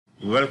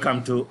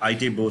Welcome to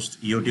IT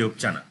Boost YouTube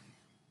channel.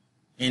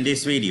 In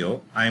this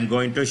video, I am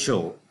going to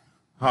show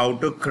how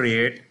to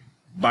create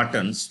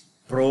buttons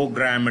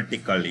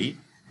programmatically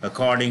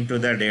according to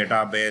the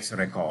database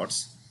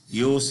records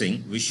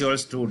using Visual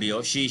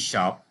Studio C#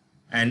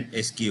 and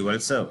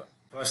SQL Server.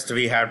 First,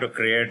 we have to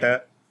create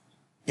a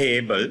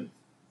table,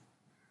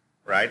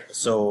 right?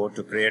 So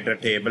to create a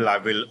table, I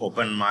will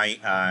open my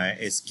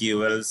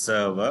SQL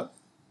Server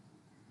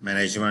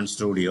Management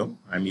Studio.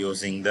 I'm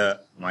using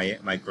my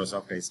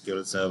Microsoft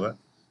SQL Server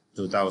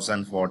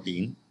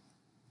 2014.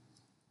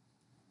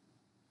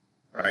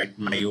 Right,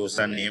 my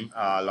username,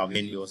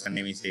 login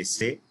username is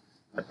SA.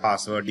 The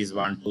password is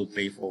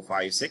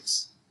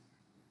 123456.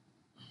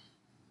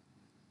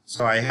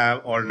 So I have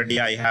a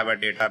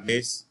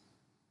database.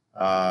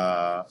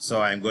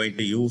 So I'm going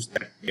to use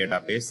that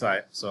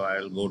database. So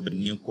I'll go to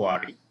new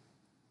query.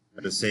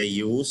 I will say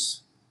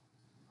use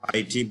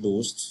IT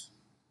Boost.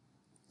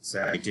 Say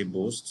IT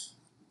Boost,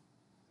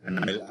 and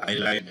I'll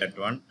highlight that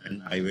one,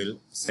 and I will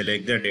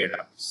select the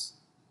database.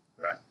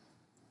 Right.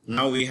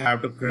 Now we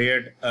have to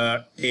create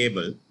a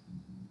table.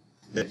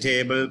 The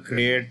table,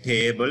 create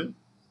table,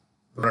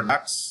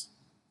 products,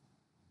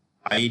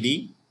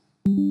 ID,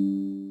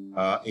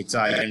 it's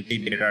identity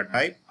data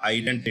type,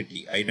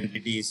 identity.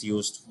 Identity is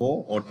used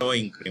for auto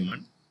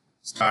increment,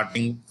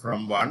 starting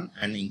from 1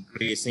 and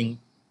increasing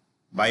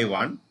by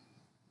 1,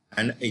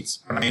 and its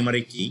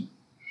primary key.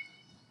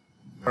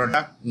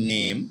 Product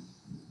name,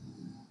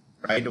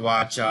 right,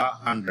 Vacha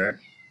 100.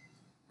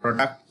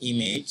 Product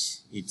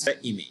image, it's an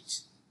image.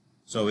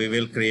 So we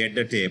will create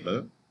the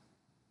table.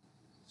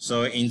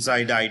 So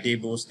inside the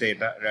IT Boost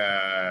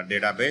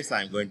database,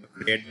 I'm going to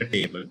create the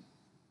table.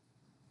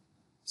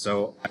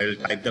 So I will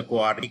type the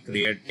query,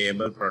 create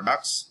table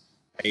products,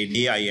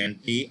 ID,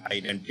 INT,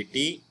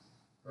 identity,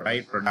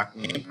 right, product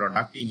name,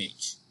 product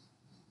image.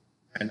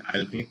 And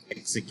I'll click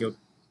execute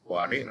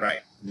query,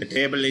 right. The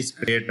table is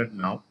created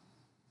now.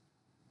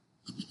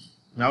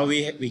 Now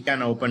we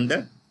can open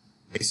the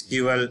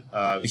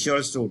SQL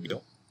Visual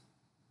Studio.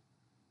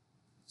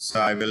 So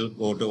I will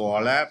go to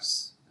all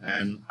apps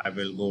and I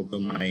will go to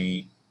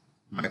my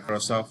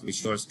Microsoft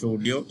Visual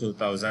Studio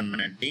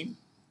 2019.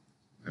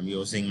 I'm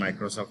using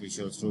Microsoft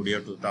Visual Studio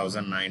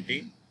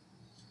 2019,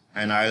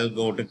 and I'll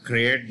go to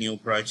create new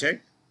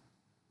project.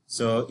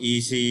 So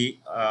easy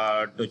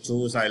to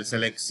choose. I'll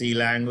select C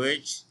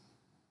language,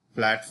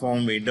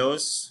 platform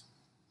Windows,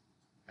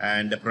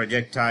 and the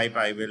project type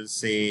I will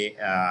say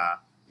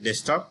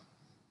desktop.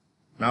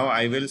 Now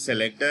I will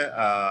select the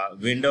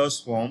Windows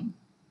Form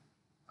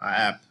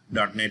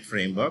app.NET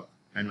framework,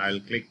 and I'll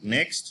click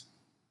next.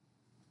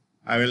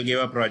 I will give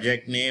a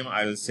project name.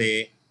 I will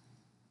say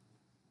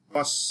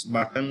POS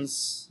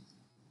buttons,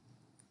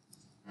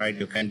 right?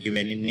 You can give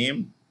any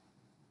name.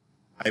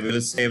 I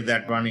will save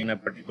that one in a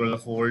particular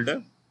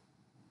folder,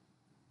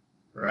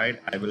 right?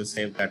 I will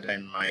save that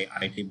in my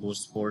IT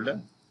Boost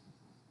folder,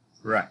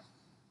 right?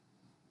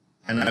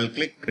 And I'll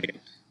click create.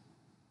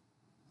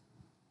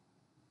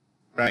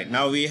 Right,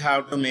 now we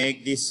have to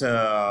make this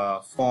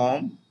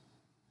form,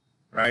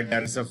 right?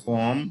 There is a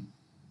form,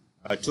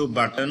 2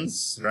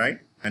 buttons, right?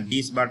 And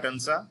these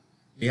buttons are,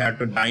 we have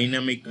to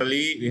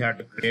dynamically, we have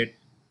to create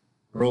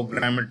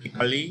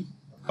programmatically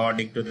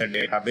according to the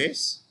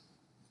database.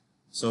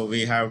 So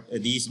we have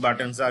these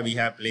buttons are we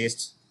have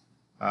placed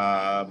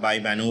by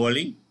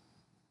manually.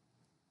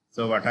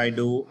 So what I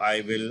do,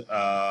 I will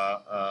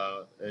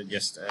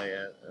just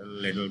a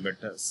little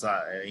bit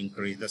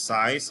increase the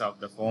size of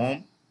the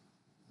form,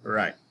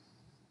 right?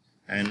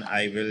 And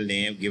I will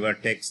give a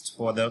text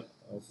for the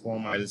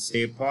form. I will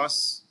say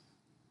POS,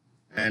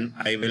 and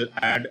I will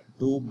add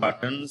 2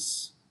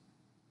 buttons,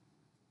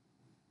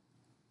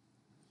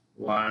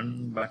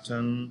 one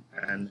button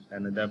and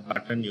another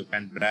button. You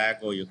can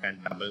drag or you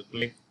can double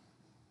click.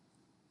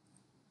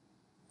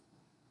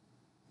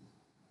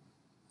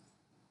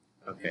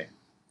 Okay.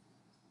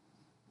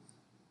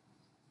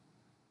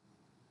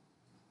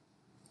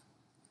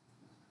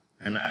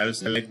 And I will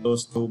select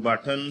those 2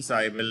 buttons.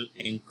 I will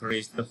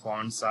increase the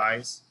font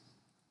size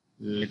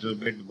a little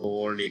bit,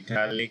 bold,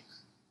 italic,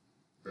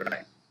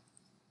 right.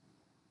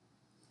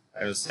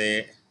 I will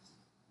say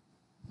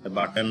the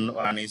button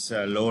one is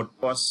load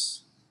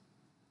POS.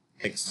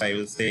 Text I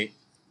will say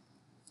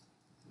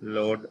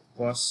load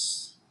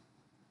POS.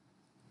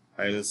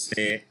 I will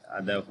say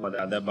for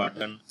the other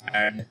button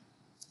add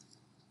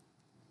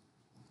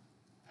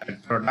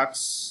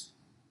products.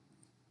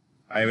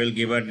 I will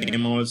give a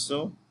name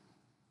also.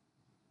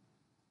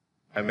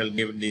 I will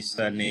give this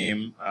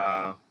name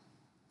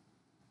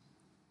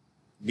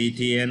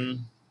BTN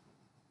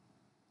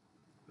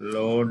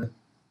load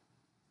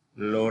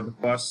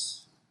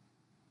POS.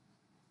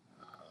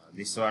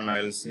 This one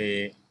I will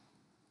say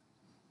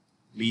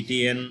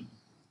BTN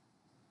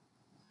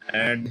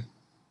add,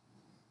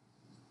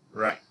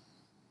 right.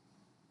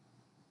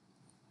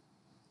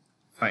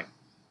 Fine.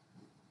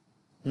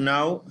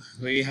 Now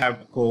we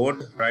have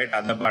code, right?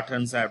 Other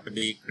buttons have to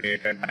be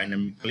created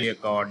dynamically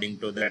according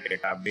to the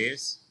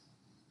database.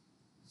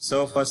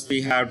 So first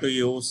we have to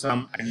use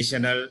some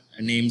additional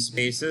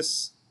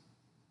namespaces.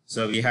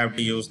 So we have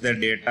to use the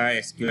data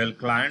SQL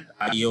client,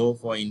 IO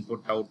for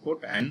input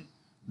output, and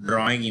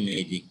drawing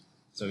imaging.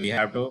 So we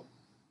have to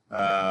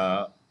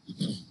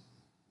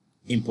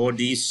import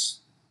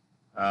these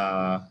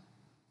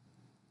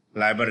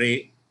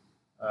library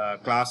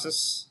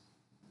classes.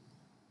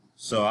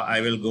 So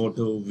I will go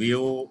to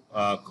view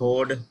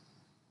code,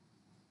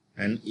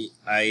 and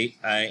I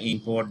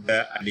import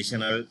the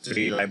additional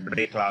 3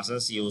 library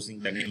classes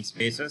using the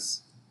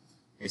namespaces,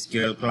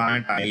 SQL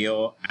client,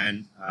 IO,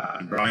 and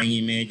drawing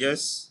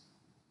images.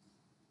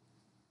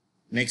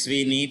 Next,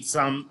 we need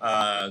some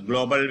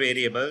global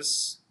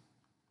variables.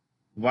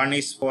 One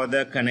is for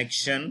the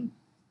connection.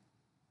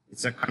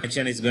 It's a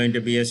connection is going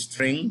to be a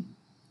string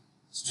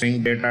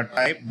data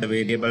type. The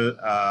variable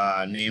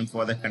name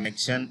for the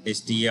connection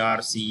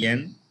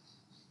strcn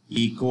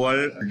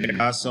equal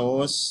data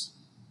source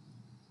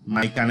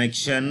my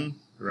connection,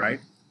 right?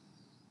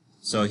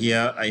 So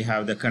here I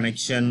have the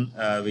connection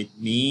with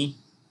me.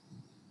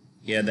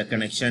 Here the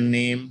connection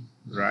name,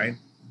 right?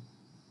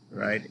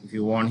 If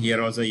you want,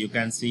 here also you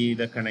can see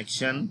the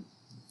connection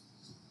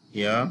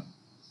here.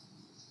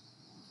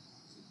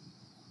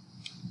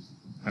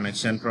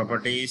 Connection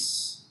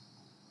properties.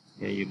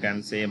 Here you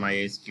can say my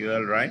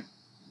SQL, right?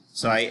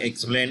 So I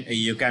explained,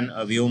 you can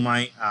view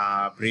my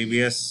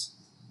previous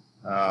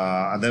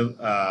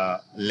other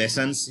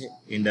lessons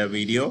in the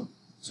video.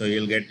 So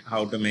you'll get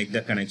how to make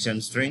the connection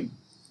string.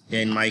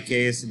 Here in my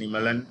case,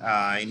 Nimalan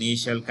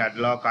initial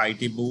catalog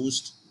IT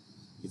boost.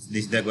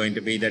 This is going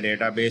to be the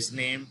database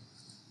name.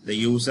 The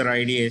user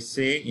ID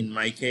SA in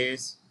my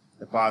case.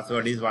 The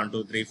password is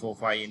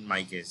 12345 in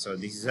my case. So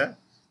this is a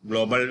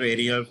global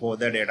variable for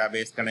the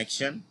database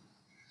connection.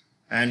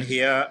 And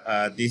here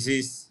this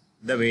is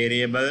the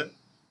variable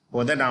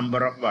for the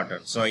number of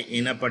buttons. So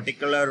in a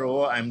particular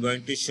row, I'm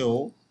going to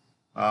show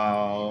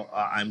 5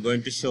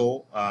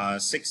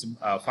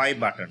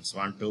 buttons.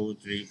 1, 2,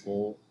 3,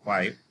 4,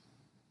 5.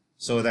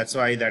 So that's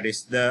why that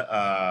is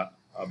the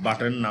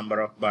button number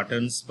of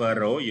buttons per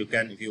row. You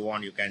can, if you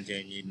want, you can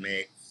change it,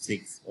 make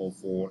 6 or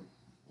 4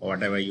 or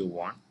whatever you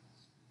want.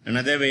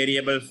 Another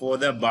variable for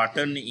the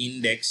button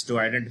index to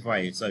identify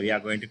it. So we are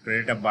going to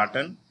create a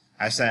button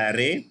as an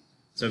array.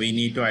 So we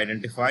need to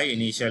identify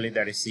initially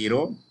that is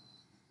 0.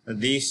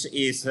 This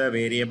is a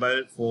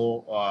variable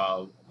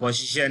for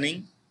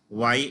positioning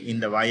y in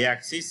the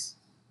y-axis,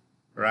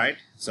 right?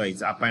 So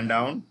it's up and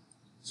down.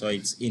 So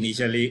it's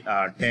initially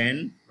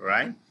 10,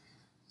 right?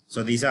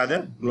 So these are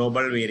the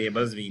global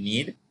variables we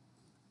need.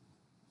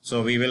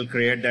 So we will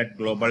create that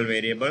global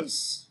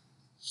variables.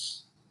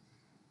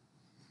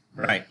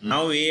 Right,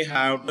 now we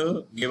have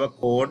to give a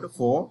code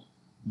for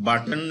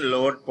button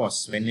load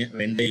POS.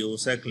 When the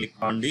user click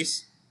on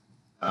this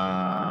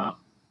load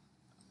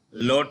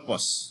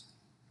POS,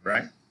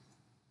 right?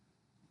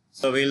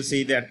 So we'll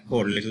see that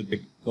code a little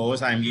bit.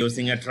 Because I'm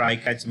using a try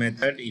catch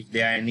method. If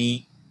there are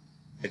any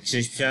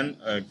exception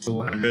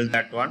to handle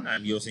that one,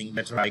 I'm using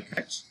the try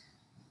catch.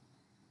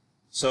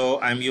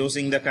 So I'm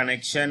using the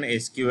connection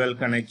SQL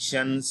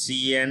connection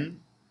CN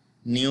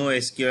new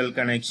SQL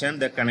connection,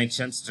 the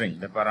connection string.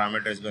 The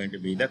parameter is going to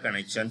be the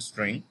connection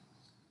string,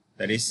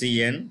 that is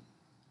CN.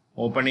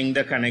 Opening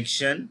the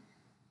connection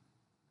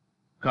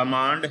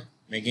command,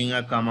 making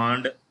a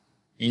command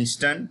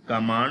instant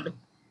command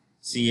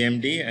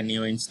CMD, a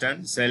new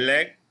instance.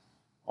 Select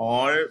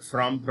all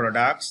from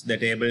products. The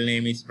table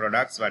name is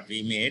products. What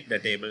we made, the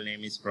table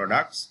name is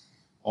products.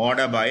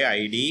 Order by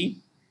ID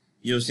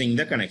using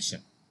the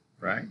connection,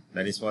 right?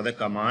 That is for the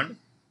command.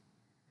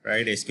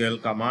 Right,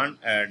 SQL command,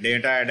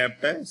 data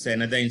adapter, say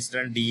another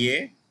instance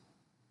DA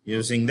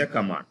using the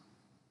command,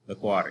 the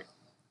query.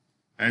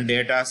 And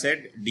data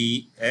set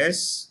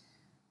DS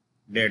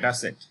data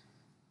set.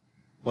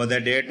 For the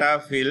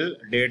data fill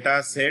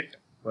data set,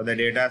 for the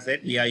data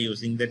set we are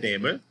using the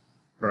table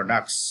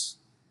products.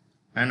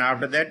 And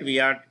after that we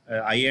are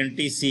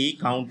INTC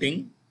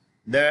counting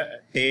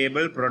the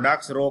table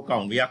products row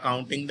count. We are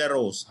counting the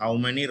rows. How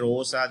many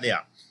rows are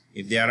there?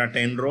 If there are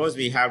 10 rows,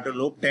 we have to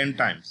loop 10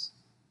 times.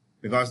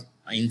 Because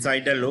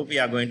inside the loop we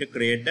are going to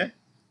create the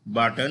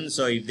button.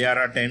 So if there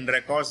are 10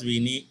 records, we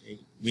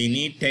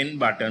need 10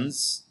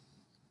 buttons,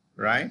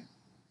 right?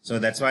 So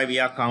that's why we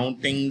are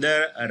counting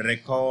the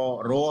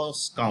record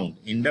rows count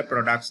in the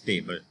products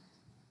table.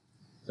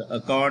 So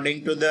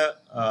according to the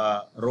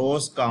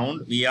rows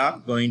count, we are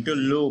going to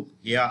loop.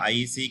 Here I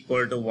is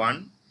equal to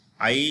 1,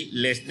 I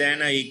less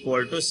than or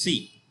equal to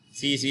C.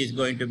 C is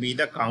going to be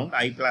the count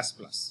I plus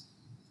plus.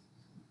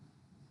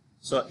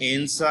 So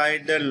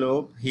inside the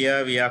loop,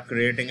 here we are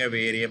creating a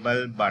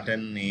variable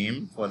button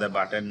name for the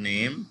button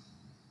name.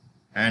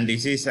 And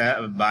this is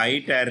a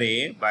byte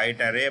array,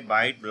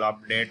 byte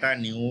blob data,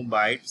 new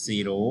byte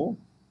 0,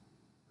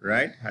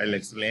 right? I'll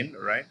explain,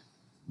 right?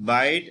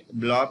 Byte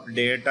blob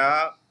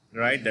data,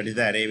 right? That is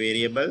the array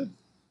variable.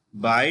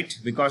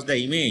 Byte, because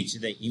the image,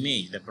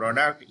 the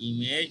product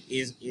image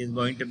is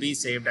going to be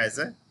saved as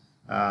a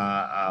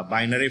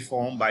binary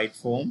form, byte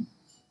form.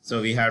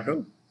 So we have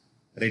to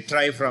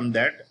retrieve from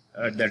that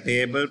the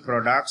table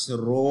products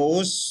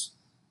rows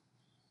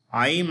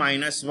I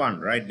minus 1,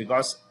 right?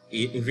 Because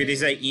if it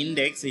is an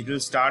index, it will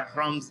start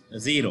from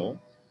 0.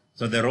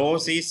 So the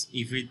rows is,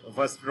 if it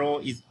first row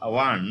is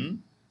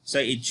 1, so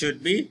it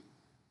should be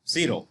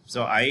 0.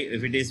 So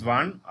if it is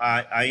 1,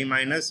 I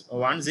minus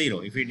 1, 0.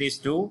 If it is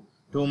 2,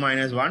 2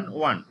 minus 1,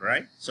 1,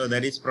 right? So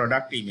that is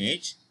product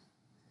image.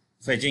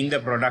 Fetching the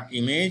product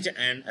image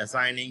and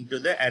assigning to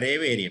the array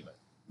variable,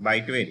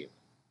 byte variable.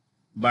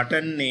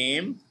 Button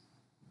name,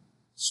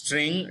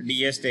 string,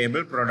 DS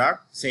table,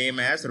 product, same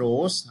as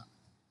rows,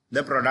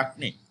 the product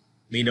name.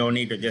 We don't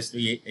need to just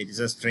be, it is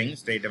a string,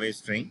 straight away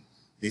string.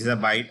 This is a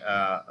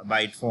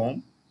byte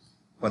form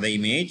for the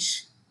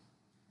image.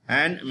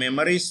 And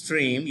memory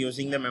stream,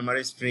 using the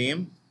memory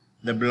stream,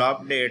 the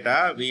blob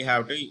data, we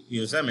have to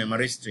use a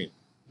memory stream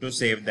to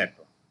save that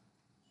one.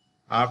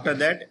 After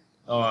that,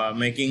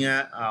 making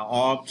a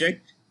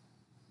object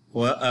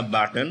for a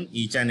button,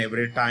 each and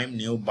every time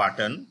new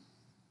button.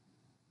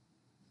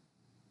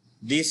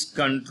 This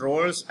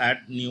controls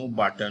at new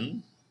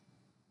button.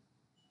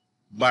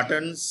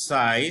 Button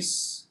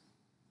size,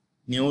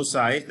 new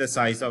size, the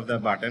size of the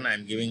button, I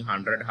am giving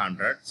 100,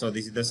 100. So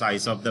this is the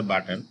size of the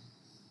button.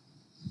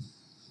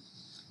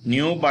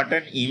 New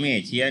button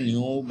image, here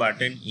new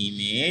button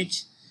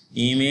image,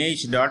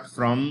 image dot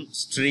from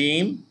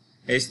stream,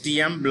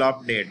 stm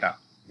blob data.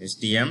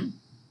 STM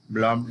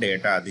blob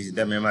data, this is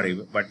the memory,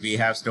 but we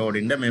have stored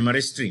in the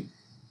memory stream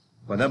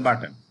for the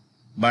button.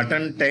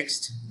 Button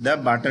text, the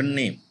button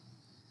name.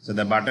 So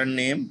the button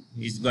name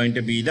is going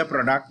to be the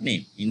product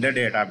name in the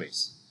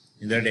database.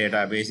 In the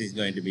database is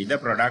going to be the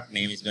product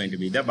name, is going to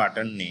be the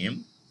button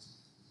name.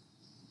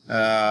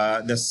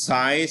 The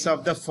size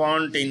of the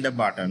font in the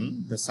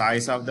button, the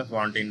size of the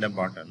font in the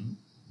button.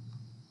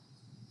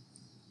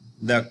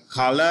 The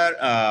color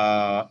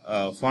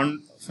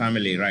font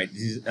family, right?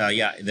 This is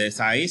the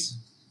size,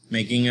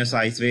 making a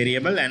size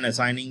variable and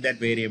assigning that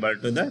variable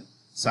to the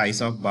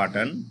size of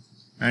button.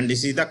 And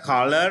this is the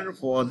color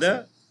for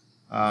the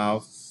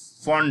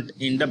font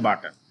in the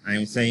button. I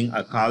am saying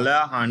a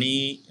color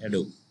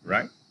honeydew,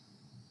 right?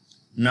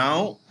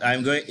 Now I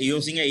am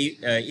using a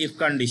if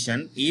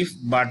condition, if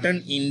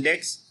button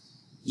index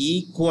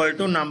equal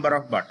to number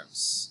of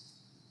buttons,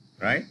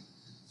 right?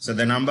 So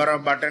the number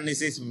of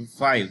buttons is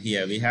 5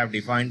 here. We have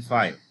defined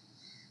 5,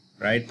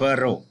 right, per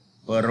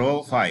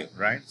row 5,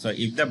 right? So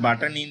if the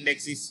button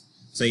index is,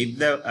 so if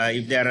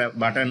there are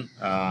button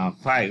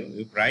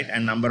 5, right,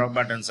 and number of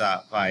buttons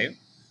are 5,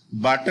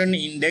 button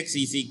index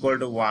is equal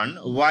to 1.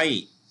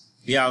 Y,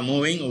 we are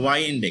moving Y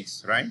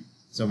index, right?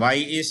 So Y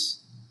is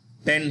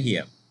 10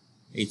 here.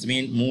 It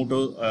means move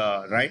to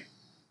right.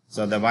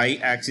 So the Y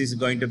axis is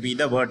going to be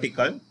the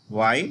vertical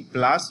Y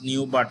plus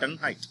new button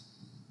height.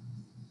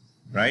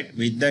 Right,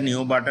 with the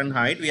new button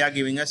height, we are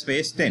giving a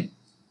space 10.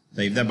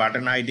 So if the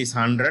button height is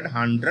 100,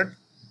 100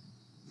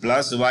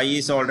 plus Y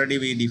is already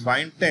we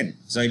defined 10.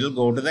 So it will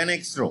go to the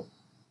next row.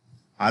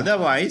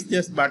 Otherwise,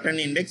 just button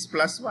index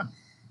plus 1.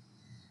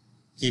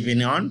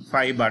 Keeping on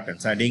 5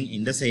 buttons, adding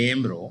in the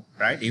same row,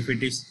 right? If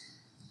it is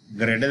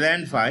greater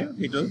than 5,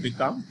 it will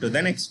become to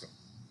the next row.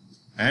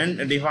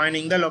 And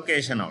defining the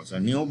location also.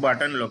 New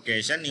button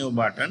location, new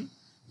button,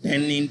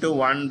 10 into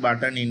 1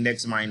 button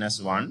index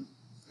minus 1,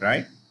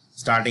 right?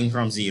 Starting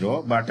from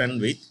 0,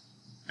 button width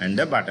and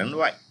the button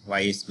Y. Y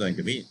is going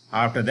to be.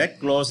 After that,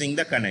 closing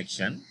the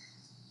connection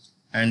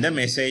and the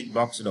message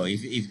box door.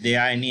 If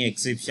there are any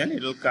exception,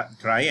 it will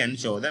try and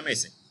show the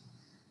message.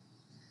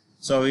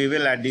 So we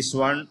will add this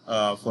one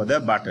for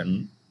the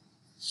button.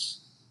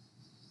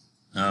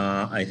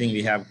 I think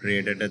we have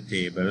created a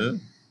table.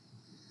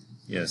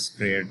 Yes,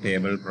 create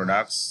table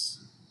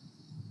products,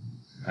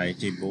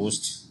 IT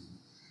boost,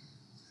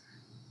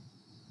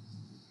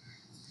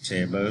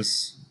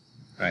 tables.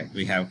 Right,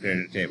 we have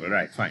created a table,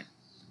 right, fine.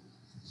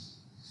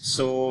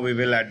 So we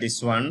will add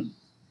this one.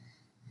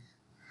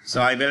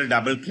 So I will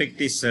double click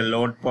this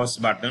load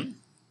post button.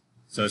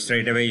 So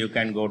straight away you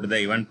can go to the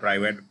event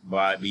private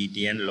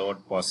btn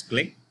load post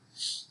click.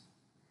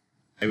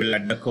 I will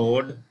add the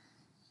code.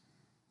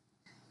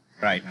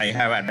 Right, I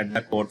have added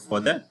the code for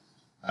the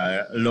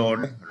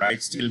load,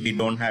 right? Still we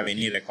don't have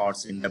any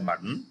records in the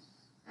button,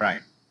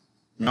 right?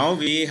 Now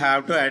we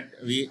have to add,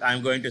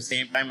 I'm going to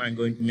same time I'm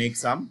going to make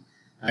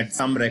add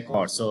some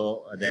record.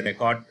 So the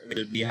record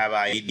will have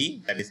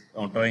ID, that is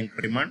auto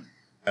increment,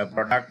 a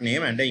product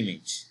name and the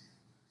image.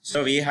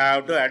 So we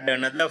have to add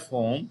another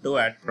form to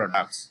add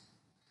products.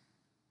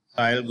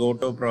 So I'll go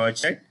to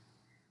project.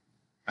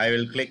 I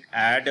will click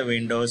add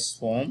Windows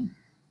form.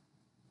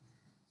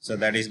 So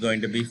that is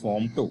going to be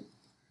form 2,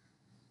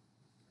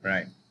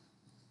 right?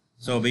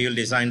 So we will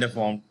design the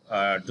form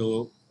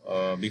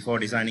before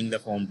designing the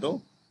form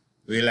 2,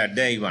 we will add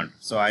the event.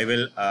 So I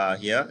will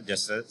here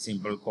just a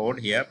simple code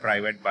here,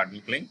 private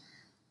button click.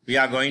 We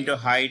are going to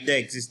hide the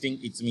existing,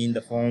 it means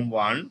the form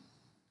 1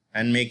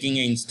 and making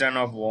an instance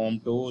of form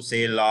 2,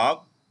 say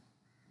log.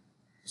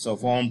 So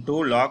form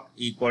 2 log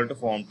equal to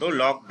form 2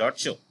 log dot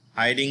show,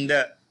 hiding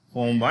the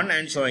form 1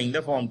 and showing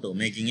the form 2,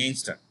 making an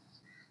instance.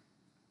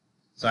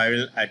 So I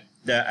will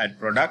add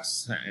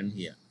products and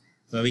here.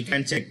 So we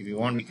can check, if you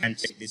want we can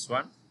check this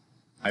one.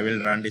 I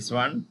will run this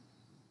one.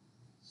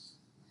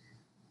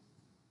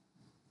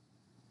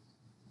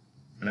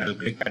 and I'll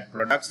click at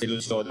products. It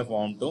will show the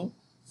form 2.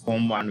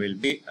 Form 1 will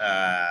be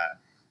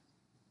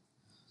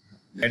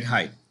get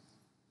hide.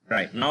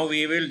 Right, now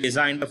we will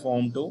design the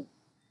form 2.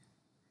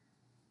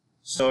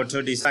 So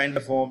to design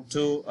the form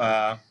 2,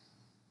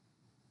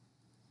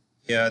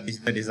 here this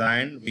is the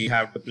design. We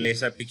have to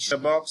place a picture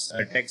box,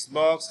 a text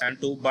box,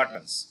 and 2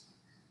 buttons.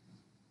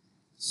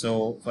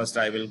 So first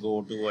I will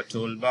go to a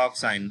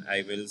toolbox and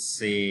I will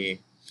say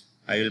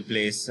I will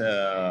place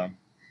 2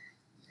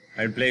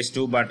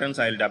 buttons.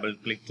 I'll double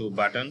click 2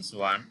 buttons,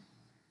 1,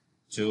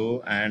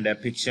 2, and a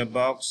picture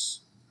box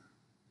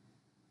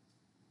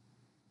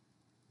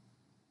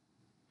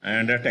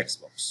and a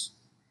text box.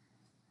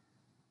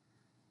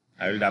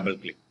 I will double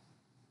click.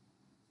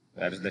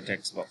 That is the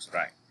text box,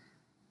 right?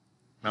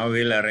 Now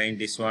we'll arrange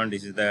this one.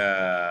 This is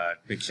the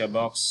picture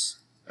box.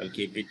 I'll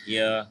keep it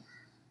here.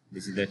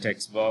 This is the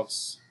text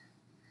box.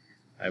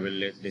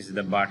 This is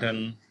the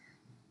button.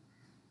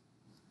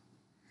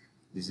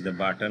 This is the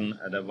button,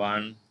 other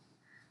one.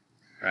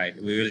 Right.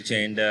 We will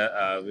change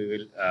the. We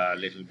will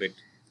little bit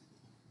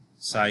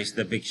size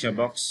the picture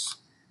box,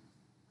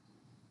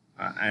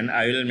 and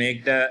I will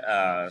make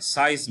the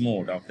size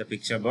mode of the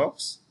picture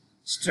box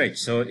stretch.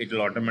 So it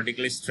will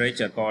automatically stretch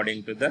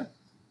according to the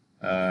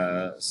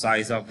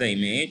size of the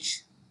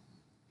image.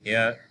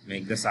 Here,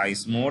 make the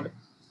size mode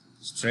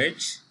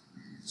stretch.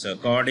 So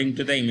according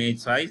to the image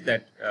size,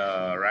 that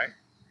right,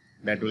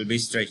 that will be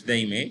stretch the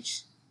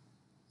image.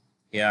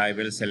 Here I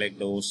will select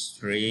those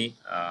 3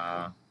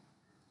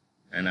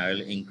 and I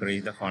will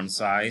increase the font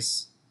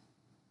size.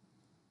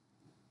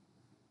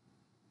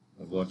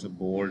 We'll go to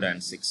bold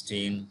and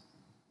 16.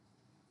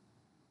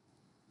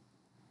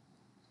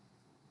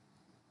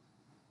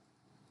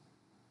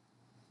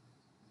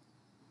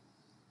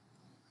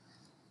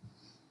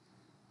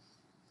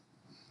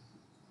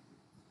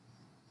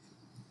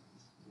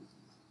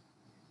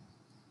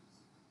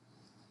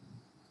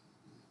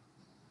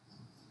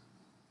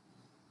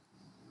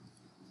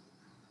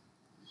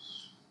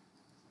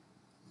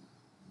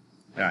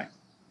 Right.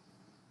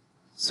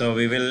 So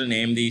we will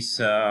name these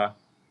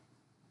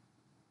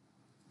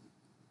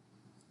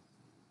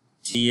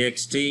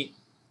txt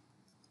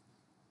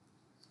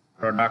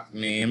product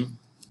name.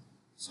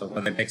 So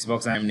for the text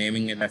box I am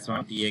naming it as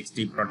one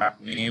txt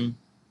product name.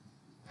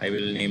 I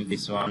will name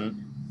this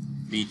one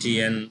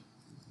btn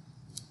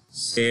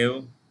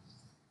save.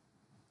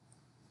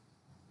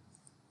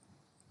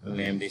 We'll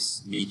name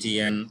this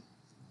btn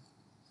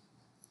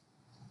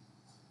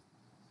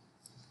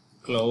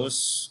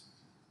close.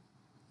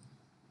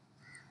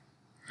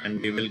 And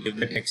we will give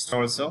the text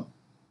also.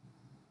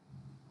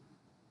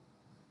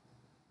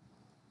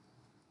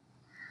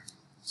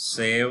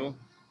 Save.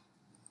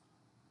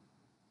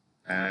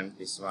 And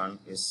this one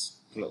is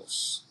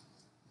close.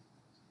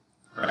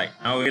 Right.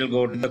 Now we will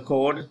go to the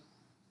code.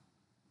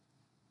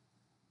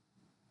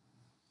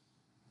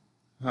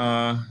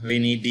 We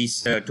need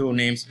these 2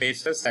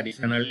 namespaces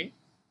additionally.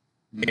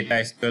 Data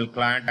SQL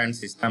client and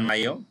system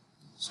IO.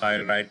 So I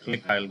will right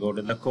click. I will go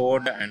to the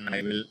code and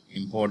I will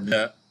import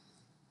the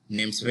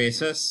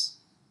namespaces.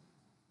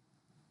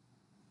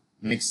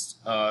 Next,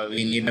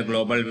 we need a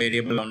global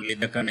variable, only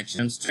the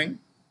connection string.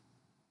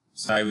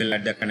 So I will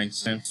add the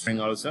connection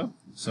string also.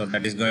 So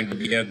that is going to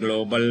be a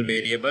global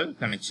variable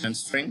connection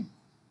string.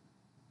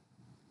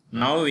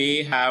 Now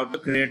we have to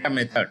create a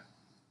method,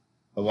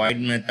 a void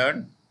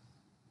method,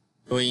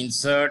 to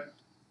insert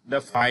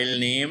the file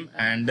name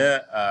and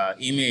the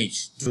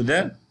image to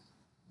the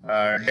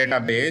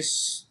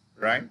database,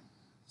 right?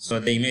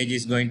 So the image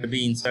is going to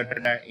be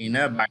inserted in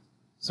a byte.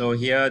 So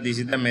here this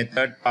is the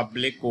method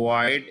public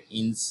void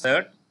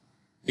insert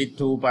with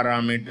 2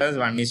 parameters.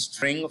 One is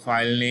string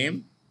file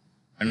name,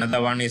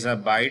 another one is a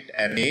byte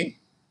array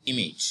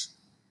image.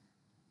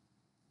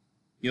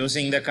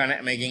 Using the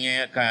making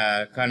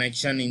a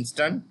connection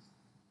instant,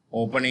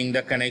 opening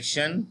the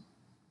connection,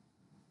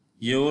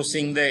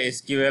 using the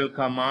SQL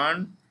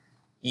command,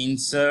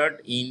 insert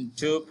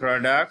into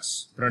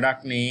products,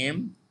 product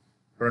name,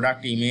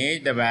 product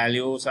image. The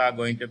values are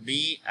going to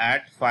be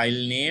at file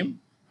name,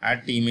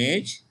 at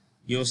image,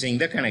 using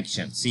the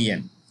connection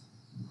cn.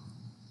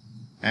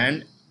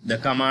 And the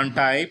command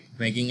type,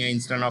 making an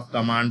instance of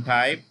command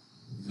type,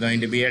 is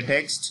going to be a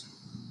text.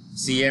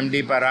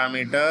 CMD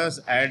parameters,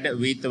 add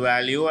with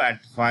value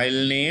at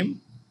file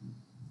name,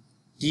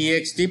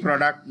 txt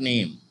product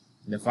name,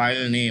 the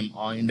file name,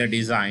 or in the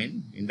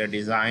design.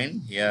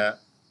 Here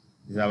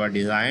is our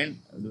design.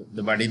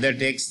 But the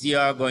text you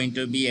are going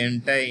to be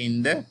enter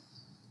in the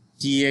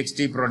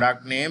txt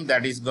product name,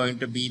 that is going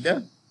to be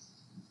the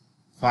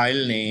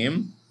file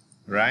name,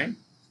 right?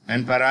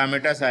 And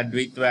parameters at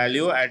with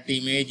value at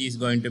image is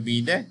going to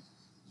be the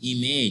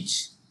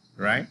image,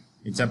 right?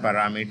 It's a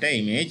parameter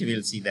image,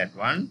 we'll see that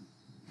one.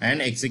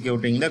 And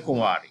executing the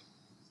query.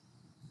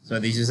 So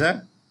this is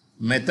a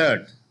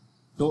method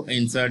to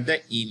insert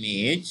the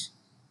image,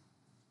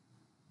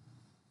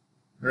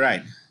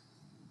 right?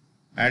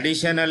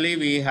 Additionally,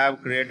 we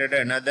have created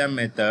another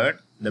method.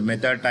 The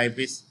method type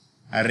is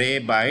array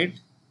byte,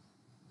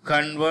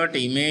 convert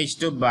image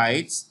to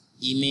bytes,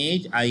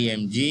 image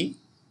img,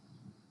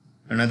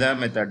 Another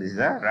method is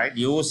that, right?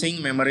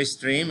 Using memory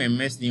stream,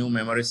 ms new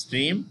memory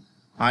stream,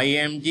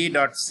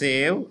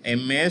 img.save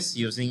ms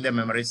using the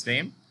memory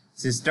stream,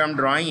 system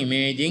drawing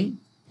imaging,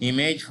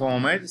 image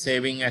format,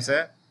 saving as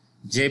a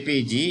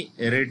JPG,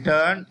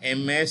 return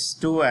ms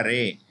to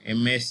array,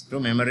 ms to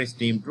memory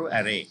stream to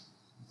array.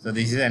 So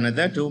this is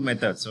another two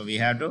methods. So we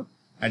have to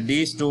add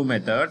these two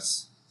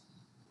methods.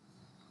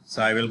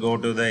 So I will go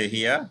to the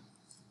here.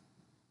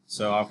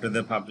 So after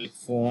the public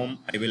form,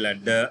 I will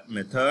add the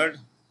method.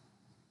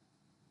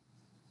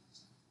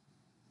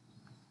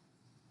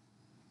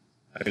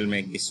 I will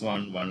make this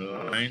one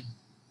line.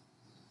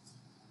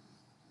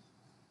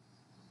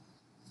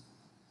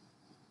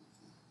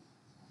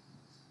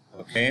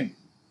 Okay.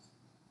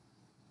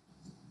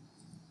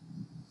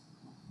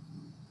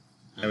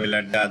 I will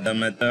add the other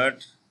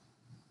method.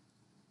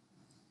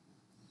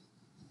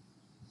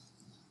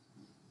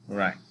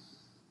 Right.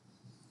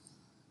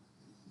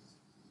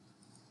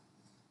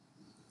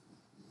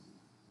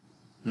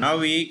 Now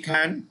we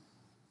can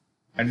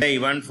add the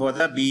event for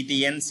the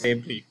btn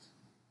save click.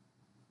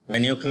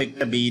 When you click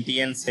the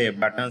btn save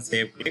button,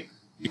 save click,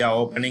 we are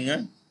opening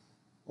a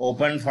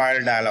open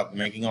file dialog,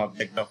 making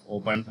object of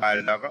open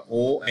file dialog,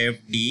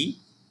 OFD,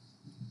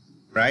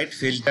 right?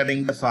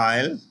 Filtering the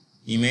file,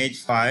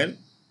 image file.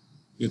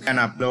 You can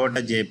upload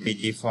a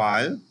JPG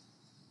file.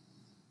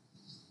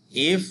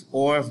 If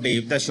OFD,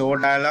 if the show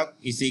dialog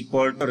is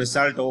equal to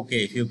result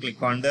OK, if you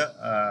click on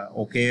the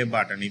OK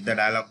button, if the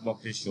dialog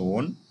box is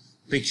shown,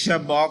 picture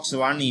box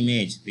one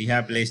image, we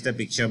have placed the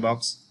picture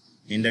box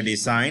in the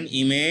design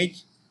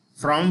image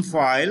from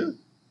file,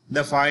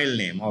 the file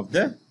name of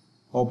the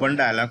open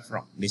dialog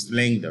from,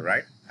 displaying the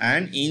right,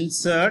 and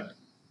insert,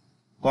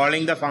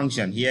 calling the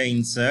function here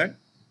insert,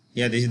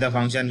 here this is the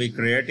function we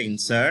create,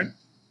 insert,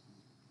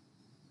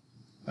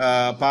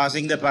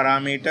 passing the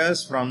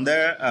parameters from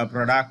the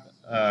product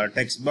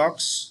text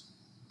box,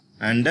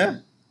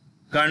 and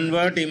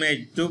convert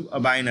image to a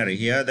binary,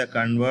 here the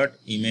convert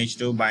image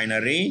to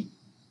binary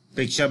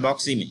picture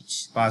box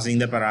image, passing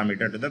the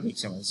parameter to the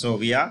picture box. So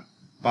we are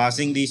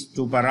passing these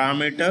two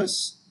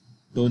parameters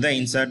to the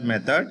insert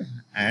method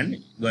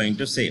and going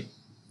to save.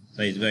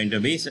 So it's going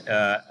to be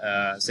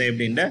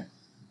saved in the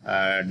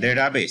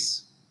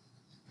database,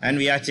 and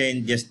we are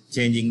just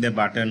changing the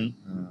button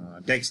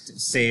text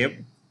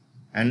saved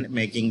and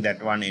making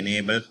that one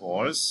enable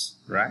false,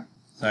 right?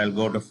 So I'll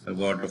go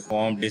to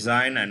form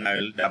design and I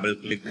will double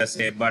click the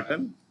save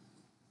button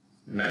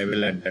and I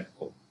will add that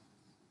code.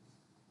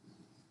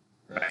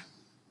 Right.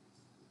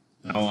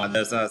 Now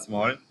others are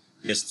small,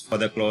 just for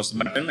the close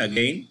button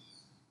again.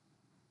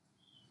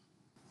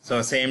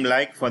 So same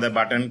like for the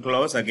button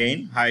close,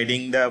 again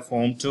hiding the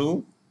form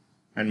 2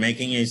 and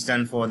making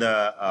instant for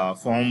the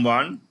form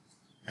 1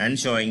 and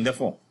showing the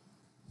form.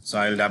 So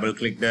I'll double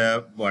click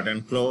the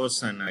button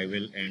close and I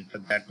will enter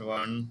that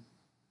one,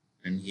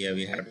 and here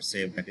we have to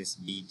save, that is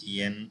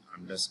btn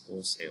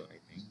underscore save. I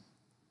think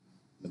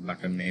the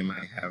button name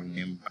I have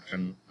named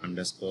button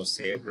underscore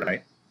save,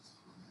 right?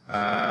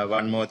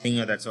 One more thing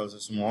that's also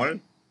small,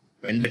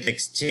 when the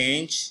text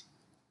change,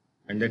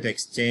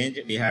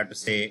 we have to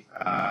say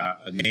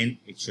again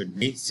it should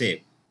be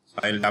saved. So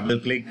I'll double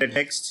click the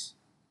text.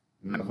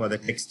 Now for the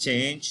text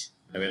change,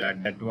 I will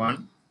add that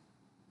one.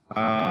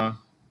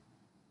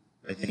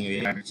 I think we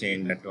have to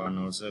change that one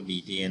also,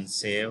 btn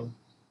save,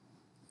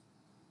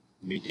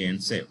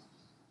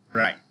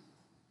 right?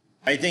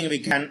 I think we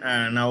can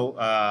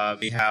now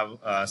we have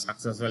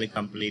successfully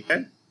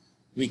completed.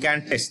 We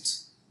can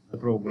test the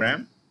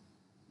program.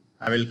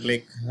 I will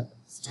click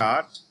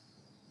start.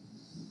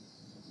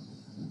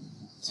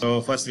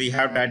 So first we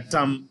have to add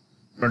some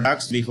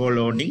products before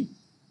loading.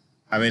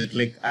 I will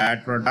click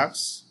add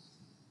products.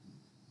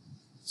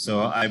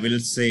 So I will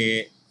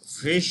say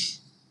fish.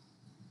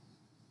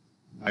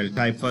 I will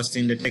type first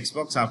in the text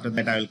box. After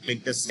that I will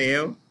click the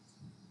save.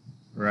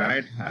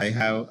 Right. I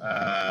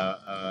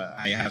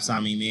have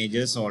some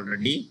images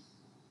already.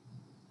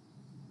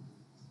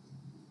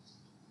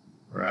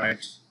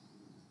 Right.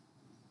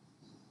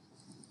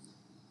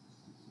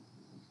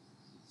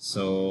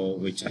 So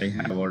which I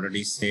have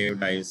already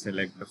saved. I will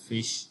select the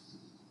fish.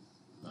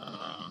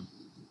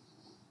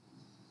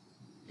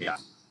 Yeah.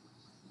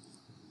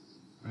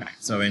 Right.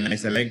 So when I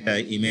select,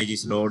 the image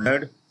is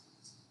loaded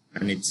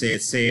and it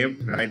says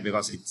saved, right?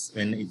 Because it's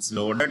when it's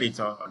loaded, it's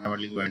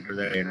automatically going to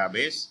the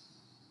database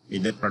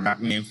with the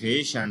product name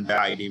fish, and the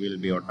ID will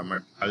be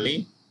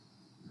automatically,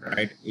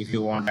 right? If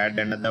you want to add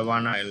another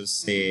one, I'll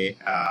say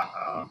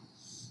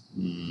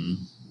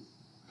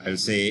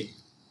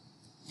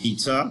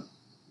pizza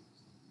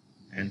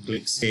and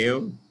click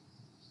save.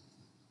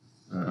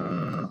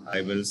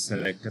 I will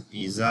select a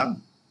pizza.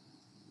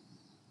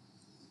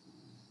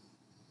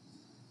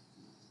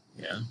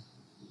 Yeah,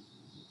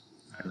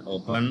 and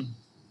open,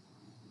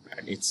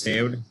 and it's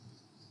saved.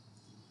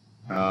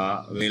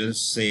 I will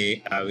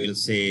say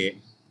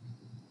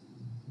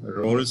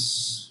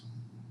rolls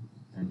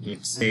and click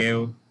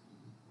save.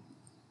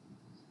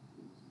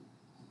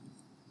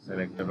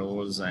 Select the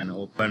rolls and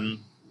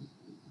open.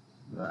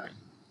 Right.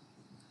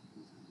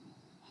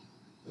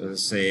 We'll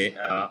say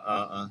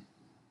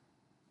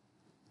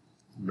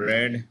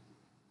bread,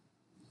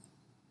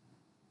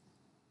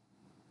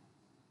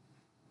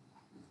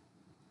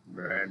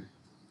 bread.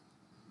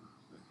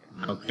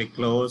 Okay. Now click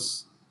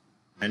close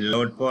and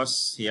load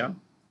POS here.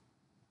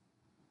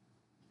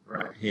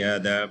 Right here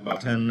the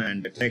button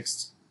and the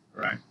text.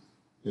 Right.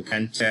 You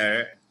can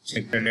check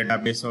the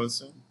database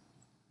also.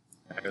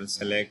 I will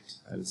select.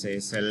 I'll say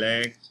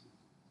select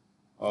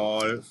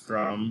all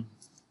from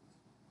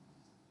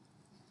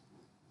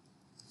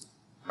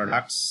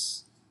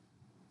products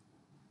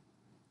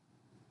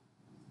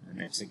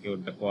and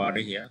execute the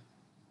query here.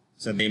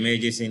 So the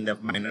image is in the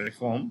binary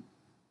form.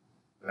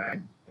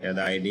 Right. Here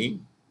the ID.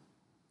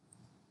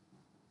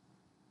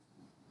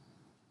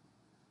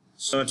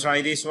 So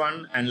try this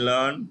one and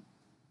learn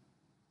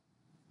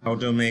how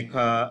to make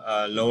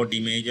load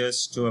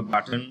images to a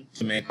button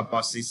to make a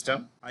POS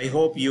system. I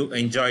hope you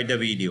enjoyed the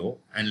video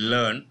and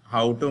learn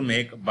how to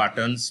make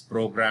buttons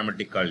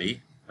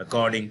programmatically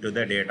according to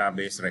the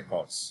database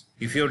records.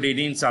 If you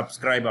didn't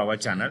subscribe our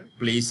channel,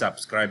 please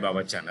subscribe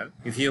our channel.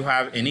 If you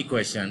have any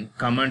question,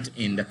 comment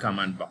in the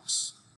comment box.